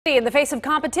In the face of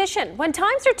competition, when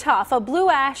times are tough, a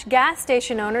Blue Ash gas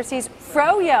station owner sees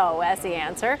Froyo as the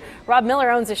answer. Rob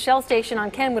Miller owns a Shell station on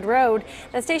Kenwood Road.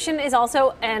 The station is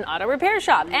also an auto repair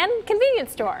shop and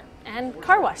convenience store and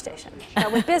car wash station.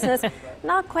 But with business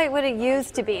not quite what it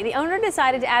used to be, the owner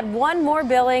decided to add one more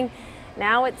billing.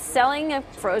 Now it's selling a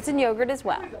frozen yogurt as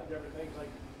well.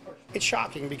 It's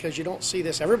shocking because you don't see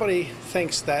this. Everybody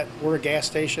thinks that we're a gas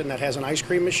station that has an ice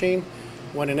cream machine,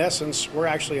 when in essence, we're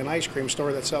actually an ice cream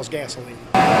store that sells gasoline.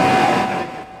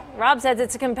 Rob says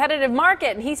it's a competitive market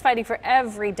and he's fighting for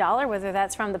every dollar, whether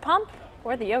that's from the pump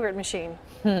or the yogurt machine.